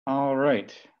All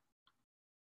right.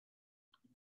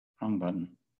 Wrong button.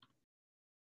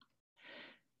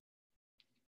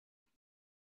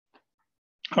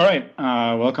 All right.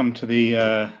 Welcome to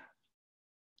the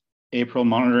April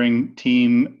monitoring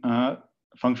team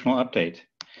functional update.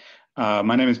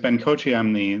 My name is Ben Kochi.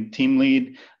 I'm the team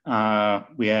lead.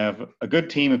 We have a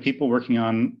good team of people working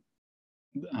on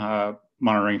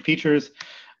monitoring features.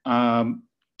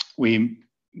 We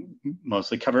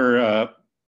mostly cover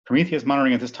Prometheus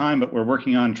monitoring at this time, but we're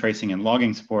working on tracing and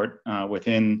logging support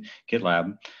within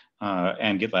GitLab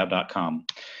and GitLab.com.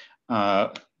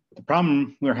 The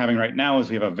problem we're having right now is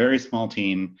we have a very small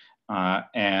team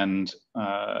and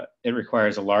it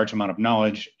requires a large amount of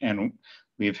knowledge, and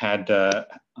we've had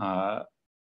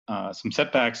some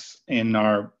setbacks in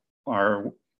our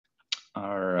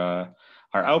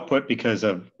output because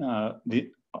of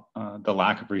the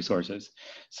lack of resources.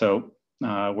 So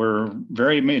we're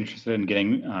very interested in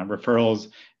getting referrals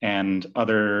and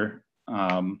other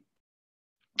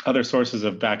sources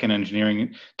of backend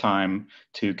engineering time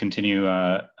to continue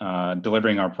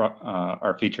delivering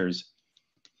our features.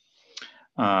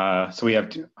 So we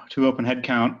have two open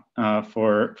headcount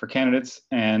for candidates,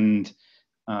 and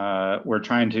we're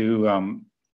trying to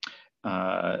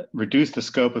reduce the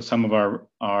scope of some of our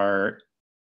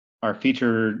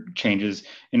feature changes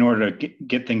in order to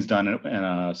get things done in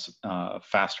a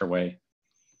faster way.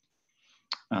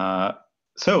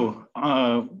 So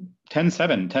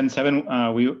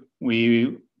 10.7,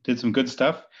 we did some good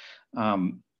stuff.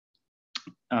 We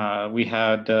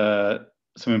had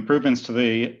some improvements to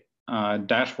the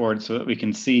dashboard so that we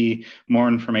can see more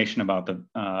information about the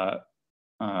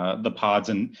pods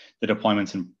and the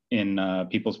deployments in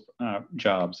people's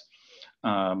jobs.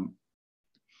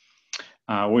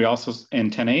 We also, in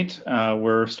 10.8,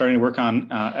 we're starting to work on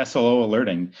SLO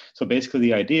alerting. So basically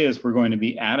the idea is we're going to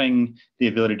be adding the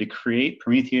ability to create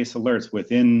Prometheus alerts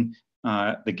within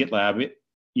the GitLab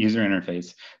user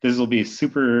interface. This will be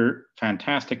super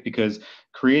fantastic because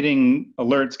creating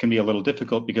alerts can be a little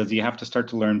difficult because you have to start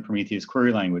to learn Prometheus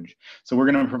query language. So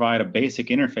we're going to provide a basic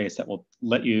interface that will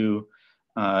let you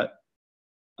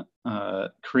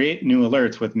create new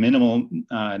alerts with minimal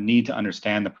need to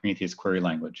understand the Prometheus query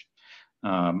language.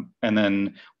 And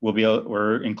then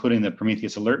we're including the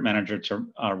Prometheus Alert Manager to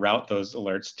route those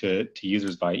alerts to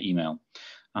users by email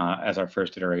as our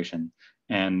first iteration.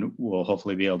 And we'll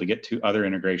hopefully be able to get to other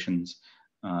integrations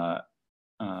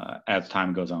as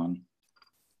time goes on.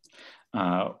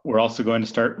 We're also going to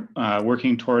start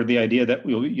working toward the idea that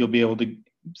you'll be able to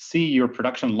see your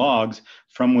production logs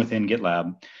from within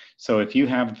GitLab. So if you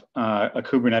have a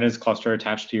Kubernetes cluster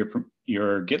attached to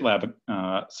your GitLab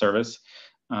service,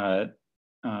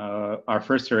 our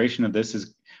first iteration of this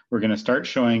is we're going to start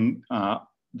showing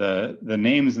the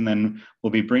names, and then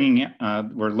we'll be bringing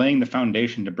we're laying the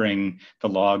foundation to bring the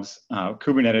logs,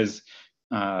 Kubernetes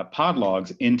pod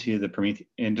logs into the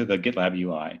GitLab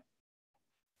UI.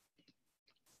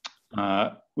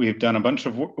 We've done a bunch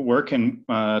of work and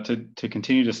to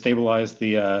continue to stabilize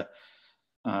the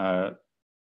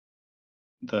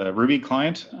Ruby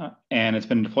client, and it's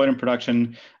been deployed in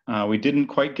production. We didn't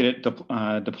quite get it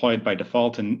deployed by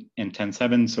default in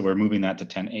 10.7, so we're moving that to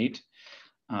 10.8.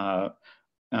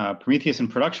 Prometheus in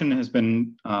production has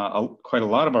been quite a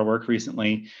lot of our work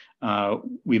recently.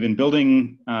 We've been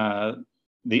building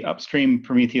the upstream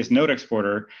Prometheus node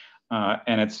exporter,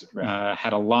 and it's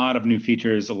had a lot of new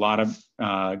features, a lot of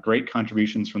great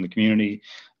contributions from the community.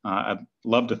 I'd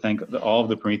love to thank all of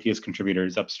the Prometheus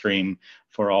contributors upstream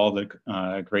for all the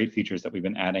great features that we've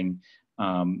been adding.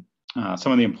 Some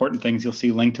of the important things you'll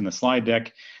see linked in the slide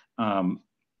deck.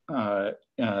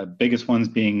 Biggest ones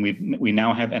being we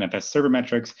now have NFS server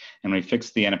metrics, and we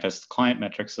fixed the NFS client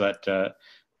metrics so that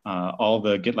all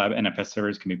the GitLab NFS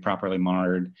servers can be properly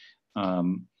monitored.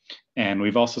 And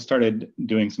we've also started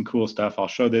doing some cool stuff. I'll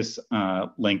show this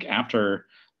link after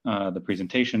the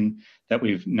presentation, that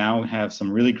we've now have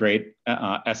some really great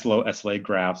SLO SLA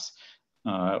graphs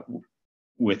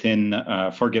within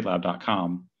for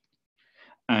GitLab.com.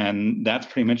 And that's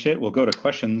pretty much it. We'll go to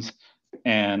questions,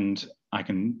 and I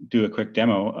can do a quick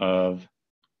demo of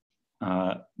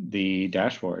the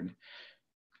dashboard.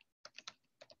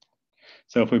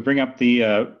 So if we bring up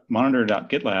the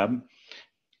monitor.gitlab,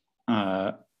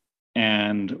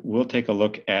 and we'll take a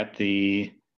look at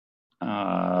the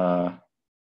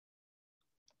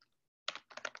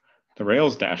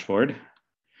Rails dashboard.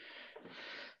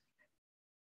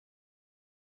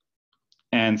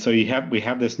 And so we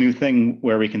have this new thing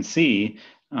where we can see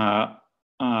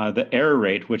the error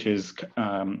rate, which is,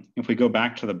 if we go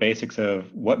back to the basics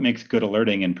of what makes good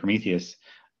alerting in Prometheus,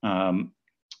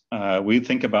 we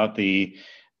think about the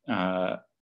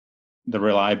the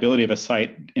reliability of a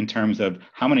site in terms of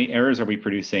how many errors are we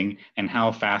producing and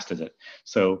how fast is it.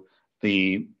 So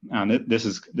this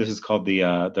is called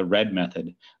the RED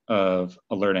method of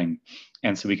alerting,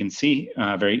 and so we can see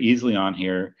very easily on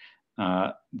here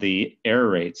the error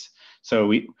rates. So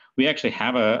we actually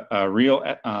have a real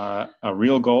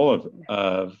goal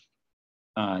of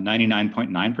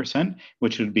 99.9%,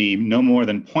 which would be no more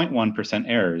than 0.1%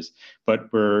 errors,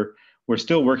 but we're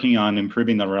still working on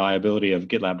improving the reliability of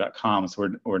GitLab.com, so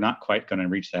we're not quite going to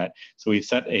reach that. So we've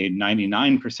set a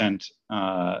 99%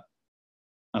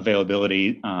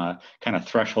 availability kind of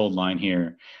threshold line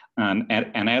here,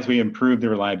 and as we improve the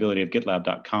reliability of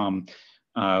GitLab.com,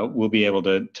 we'll be able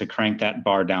to crank that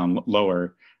bar down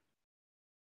lower.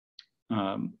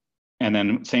 And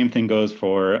then same thing goes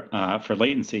for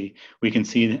latency. We can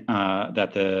see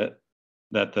that the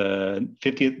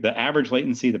 50th, the average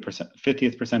latency, the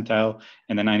 50th percentile,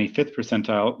 and the 95th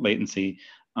percentile latency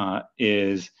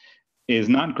is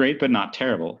not great, but not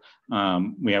terrible.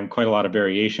 We have quite a lot of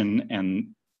variation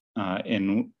in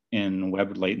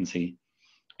web latency,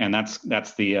 and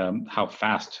that's the how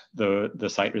fast the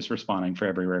site is responding for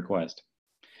every request.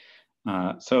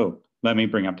 So let me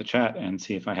bring up the chat and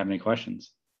see if I have any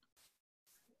questions.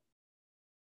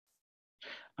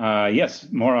 Yes,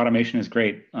 more automation is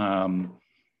great. A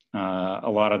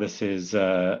lot of this is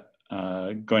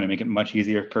going to make it much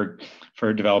easier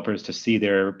for developers to see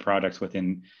their projects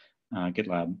within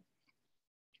GitLab.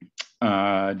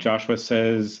 Joshua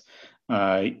says,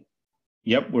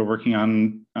 yep, we're working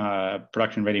on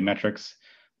production-ready metrics.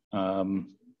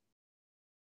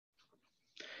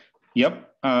 Yep.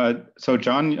 So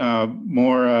John,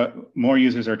 more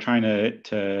users are trying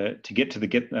to get to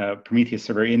the Prometheus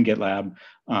server in GitLab,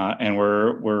 and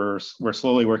we're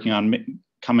slowly working on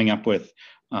coming up with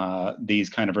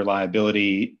these kind of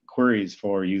reliability queries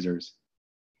for users.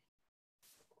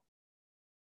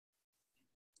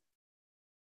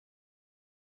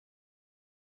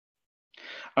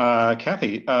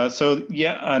 Kathy, so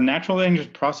yeah, natural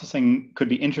language processing could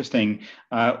be interesting.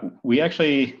 We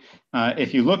actually,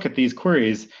 if you look at these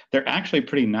queries, they're actually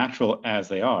pretty natural as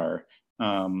they are.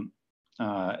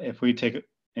 If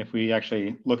we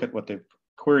actually look at what the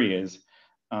query is,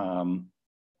 the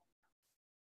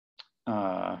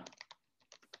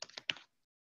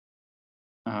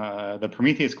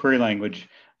Prometheus query language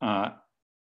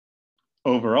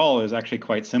overall is actually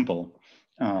quite simple.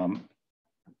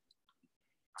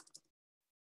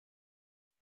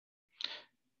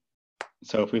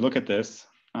 So if we look at this,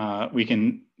 we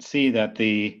can see that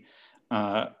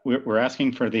we're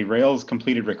asking for the Rails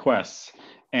completed requests,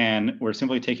 and we're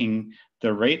simply taking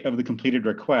the rate of the completed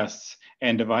requests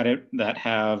and that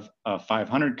have a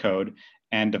 500 code,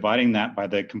 and dividing that by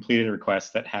the completed requests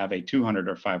that have a 200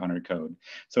 or 500 code.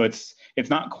 So it's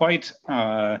not quite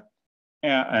a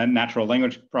natural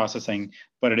language processing,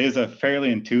 but it is a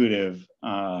fairly intuitive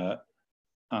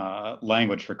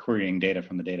language for querying data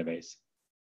from the database.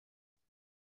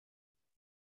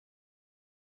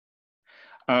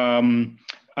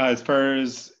 As far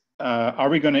as are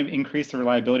we going to increase the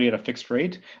reliability at a fixed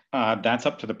rate? That's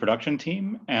up to the production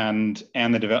team and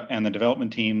the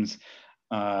development teams.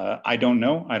 I don't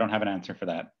know. I don't have an answer for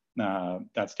that.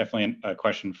 That's definitely a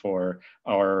question for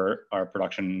our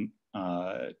production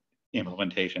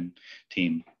implementation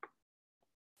team.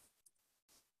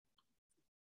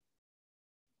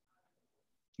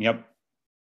 Yep.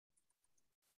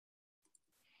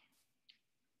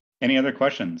 Any other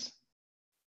questions?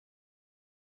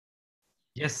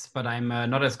 Yes, but I'm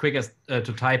not as quick as to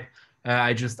type.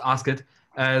 I just ask it.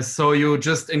 So you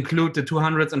just include the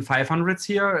 200s and 500s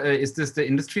here. Is this the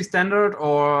industry standard,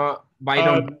 or why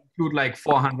don't you include like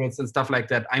 400s and stuff like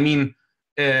that? I mean,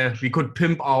 we could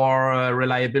pimp our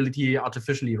reliability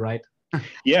artificially, right?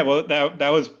 Yeah, well, that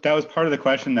was part of the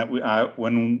question that we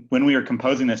when we were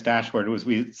composing this dashboard was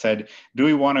we said, do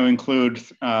we want to include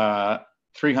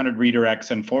 300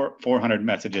 redirects and 400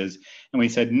 messages? And we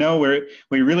said no.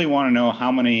 We really want to know how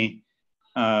many.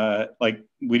 Like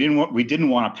we didn't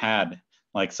want a pad.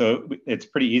 Like, so it's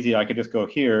pretty easy. I could just go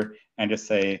here and just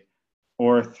say,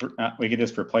 or we could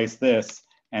just replace this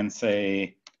and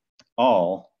say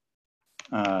all.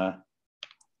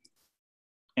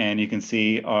 And you can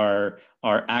see our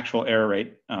actual error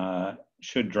rate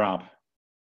should drop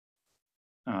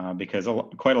because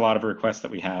quite a lot of requests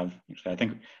that we have. Actually, I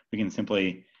think we can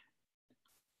simply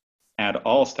add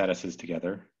all statuses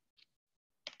together.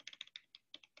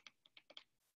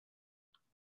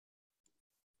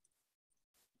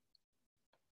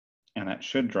 And that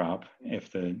should drop if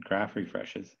the graph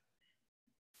refreshes.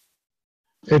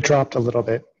 It dropped a little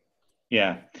bit.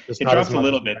 Yeah, it dropped a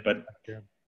little bit, but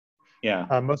Yeah.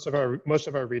 Most of our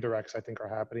redirects, I think, are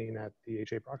happening at the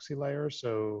HA proxy layer.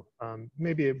 So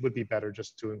maybe it would be better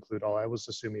just to include all. I was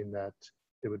assuming that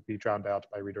it would be drowned out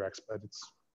by redirects, but it's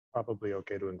probably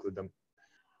okay to include them.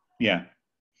 Yeah.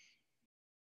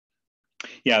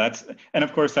 Yeah, and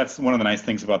of course, that's one of the nice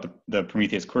things about the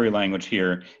Prometheus query language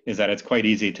here is that it's quite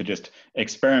easy to just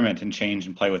experiment and change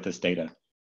and play with this data.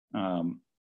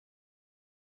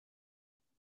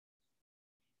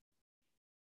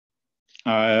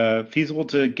 Feasible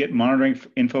to get monitoring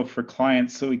info for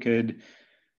clients so we could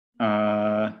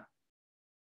find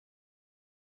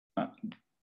out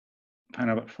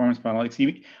about performance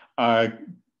bottlenecks.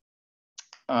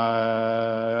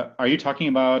 Are you talking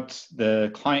about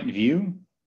the client view?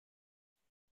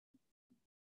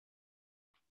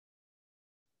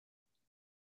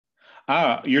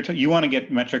 You want to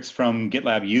get metrics from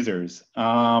GitLab users.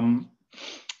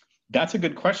 That's a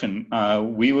good question.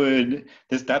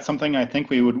 That's something I think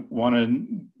we would want to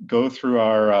go through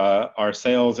our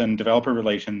sales and developer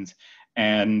relations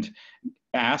and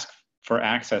ask for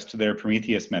access to their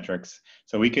Prometheus metrics.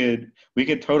 So we could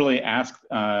totally ask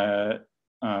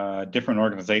different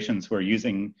organizations who are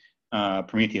using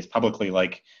Prometheus publicly,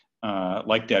 like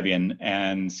Debian,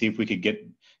 and see if we could get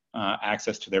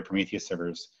access to their Prometheus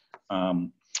servers.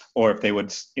 Or if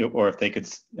they could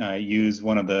use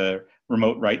one of the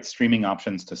remote write streaming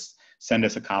options to send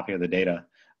us a copy of the data.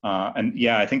 And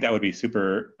yeah, I think that would be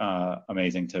super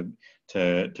amazing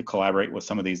to collaborate with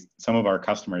some of our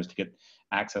customers to get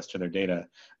access to their data.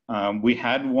 We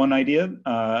had one idea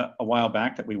a while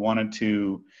back that we wanted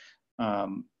to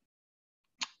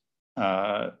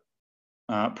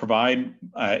provide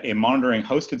a monitoring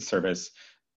hosted service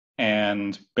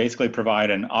and basically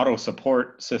provide an auto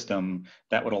support system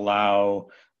that would allow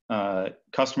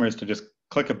customers to just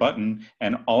click a button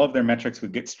and all of their metrics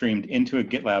would get streamed into a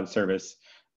GitLab service,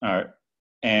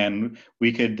 and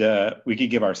we could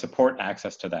give our support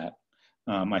access to that.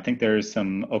 I think there's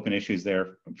some open issues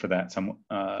there for that.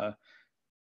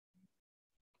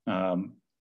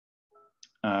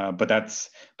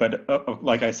 But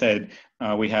like I said,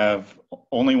 we have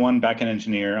only one backend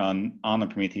engineer on the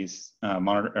Prometheus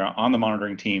on the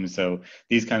monitoring team, so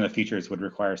these kind of features would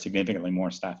require significantly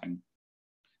more staffing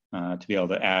to be able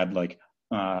to add like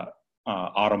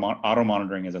auto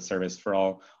monitoring as a service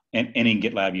for any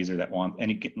GitLab user that wants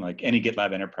any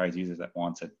GitLab enterprise users that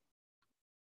wants it.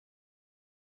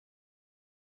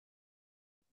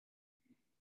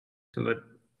 So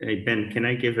hey, Ben, can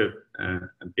I give a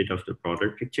bit of the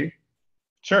broader picture?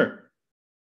 Sure.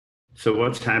 So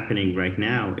what's happening right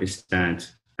now is that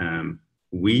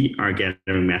we are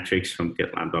gathering metrics from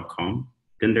GitLab.com.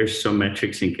 Then there's some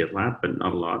metrics in GitLab, but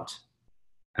not a lot.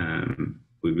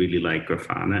 We really like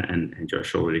Grafana, and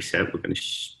Josh already said we're going to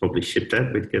probably ship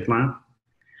that with GitLab.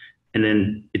 And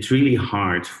then it's really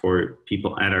hard for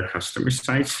people at our customer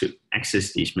sites to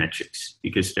access these metrics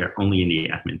because they're only in the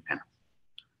admin panel.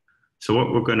 So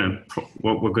what we're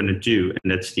gonna do,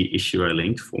 and that's the issue I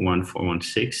linked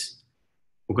 41416,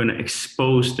 we're gonna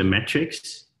expose the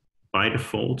metrics by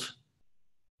default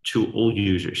to all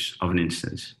users of an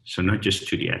instance. So not just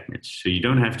to the admins. So you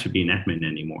don't have to be an admin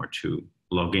anymore to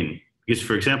log in. Because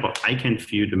for example, I can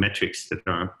view the metrics that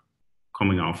are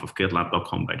coming off of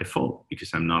GitLab.com by default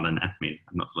because I'm not an admin.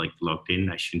 I'm not like logged in.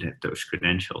 I shouldn't have those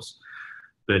credentials.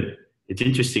 But it's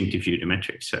interesting to view the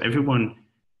metrics. So everyone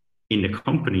in the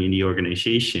company, in the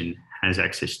organization, has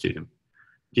access to them.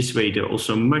 This way, they're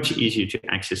also much easier to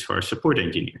access for our support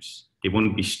engineers. They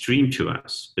won't be streamed to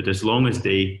us, but as long as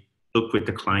they look with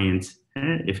the client,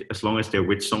 as long as they're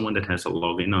with someone that has a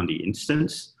login on the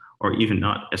instance, or even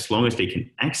not, as long as they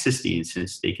can access the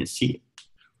instance, they can see it.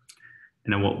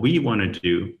 And then what we want to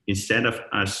do, instead of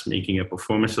us making a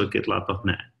performance of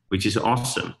GitLab.net, which is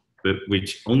awesome, but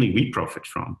which only we profit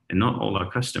from, and not all our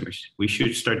customers, we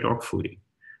should start dogfooding.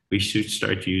 We should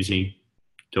start using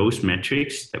those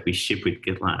metrics that we ship with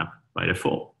GitLab by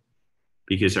default,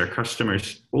 because our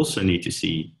customers also need to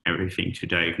see everything to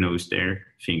diagnose their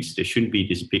things. There shouldn't be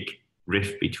this big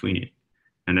rift between it.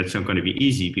 And that's not going to be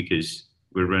easy because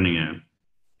we're running a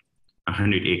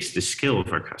 100x the scale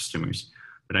of our customers.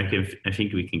 But I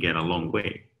think we can get a long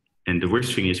way. And the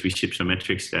worst thing is we ship some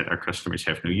metrics that our customers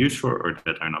have no use for or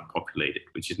that are not populated,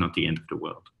 which is not the end of the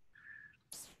world.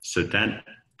 So that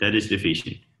is the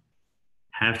vision.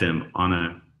 Have them on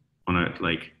a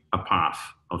path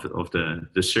of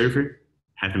the server,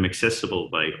 have them accessible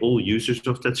by all users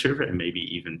of that server and maybe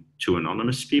even to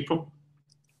anonymous people,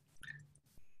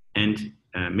 and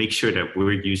make sure that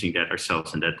we're using that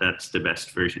ourselves and that's the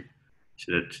best version,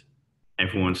 so that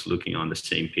everyone's looking on the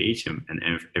same page and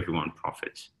everyone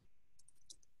profits.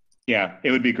 Yeah,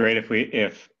 it would be great if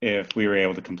we were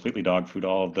able to completely dog food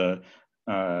all of the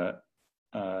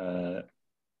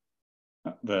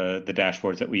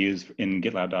dashboards that we use in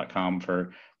GitLab.com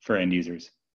for end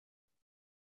users.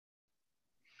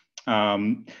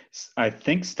 I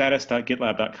think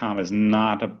status.gitlab.com is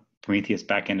not a Prometheus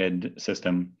backended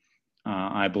system.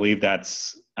 I believe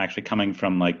that's actually coming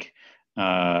from like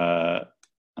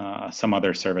some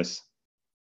other service.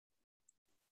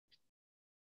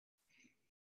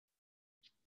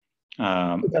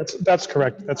 That's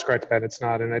correct. That's correct, Ben. It's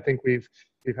not, and I think we've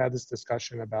had this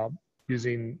discussion about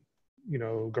using,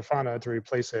 Grafana to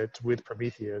replace it with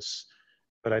Prometheus.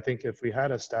 But I think if we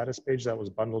had a status page that was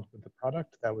bundled with the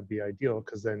product, that would be ideal,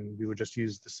 because then we would just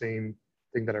use the same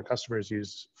thing that our customers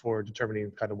use for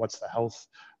determining kind of what's the health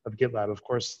of GitLab. Of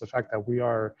course, the fact that we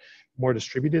are more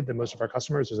distributed than most of our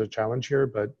customers is a challenge here,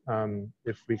 but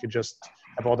if we could just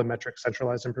have all the metrics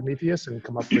centralized in Prometheus and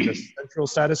come up with a central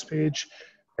status page,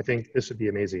 I think this would be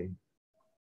amazing.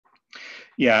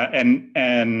 Yeah,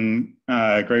 and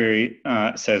Gregory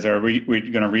says, "Are we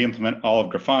going to re-implement all of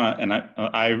Grafana?" And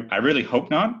I really hope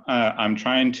not. I'm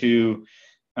trying to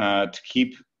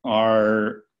keep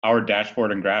our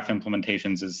dashboard and graph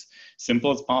implementations as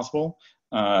simple as possible,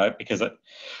 because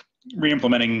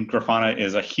re-implementing Grafana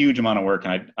is a huge amount of work,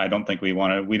 and I don't think we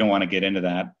don't want to get into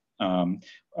that.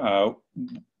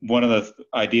 One of the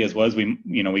ideas was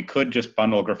we could just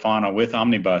bundle Grafana with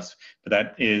Omnibus, but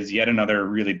that is yet another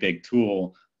really big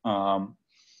tool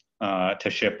to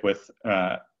ship with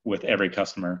every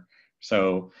customer.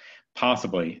 So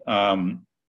possibly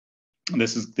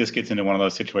this gets into one of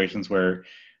those situations where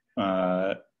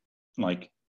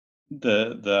like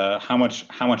the how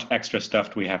much extra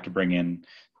stuff do we have to bring in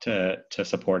to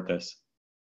support this?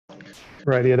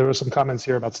 Right. Yeah, there were some comments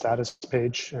here about status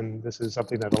page, and this is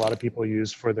something that a lot of people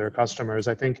use for their customers.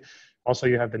 I think also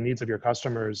you have the needs of your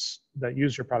customers that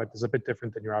use your product is a bit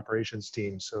different than your operations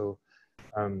team. So,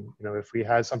 if we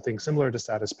had something similar to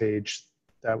status page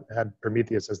that had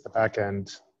Prometheus as the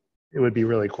backend, it would be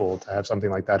really cool to have something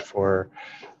like that for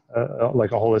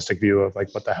like a holistic view of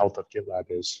like what the health of GitLab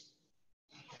is.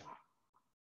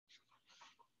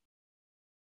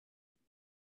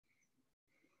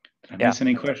 Did I miss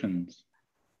any questions?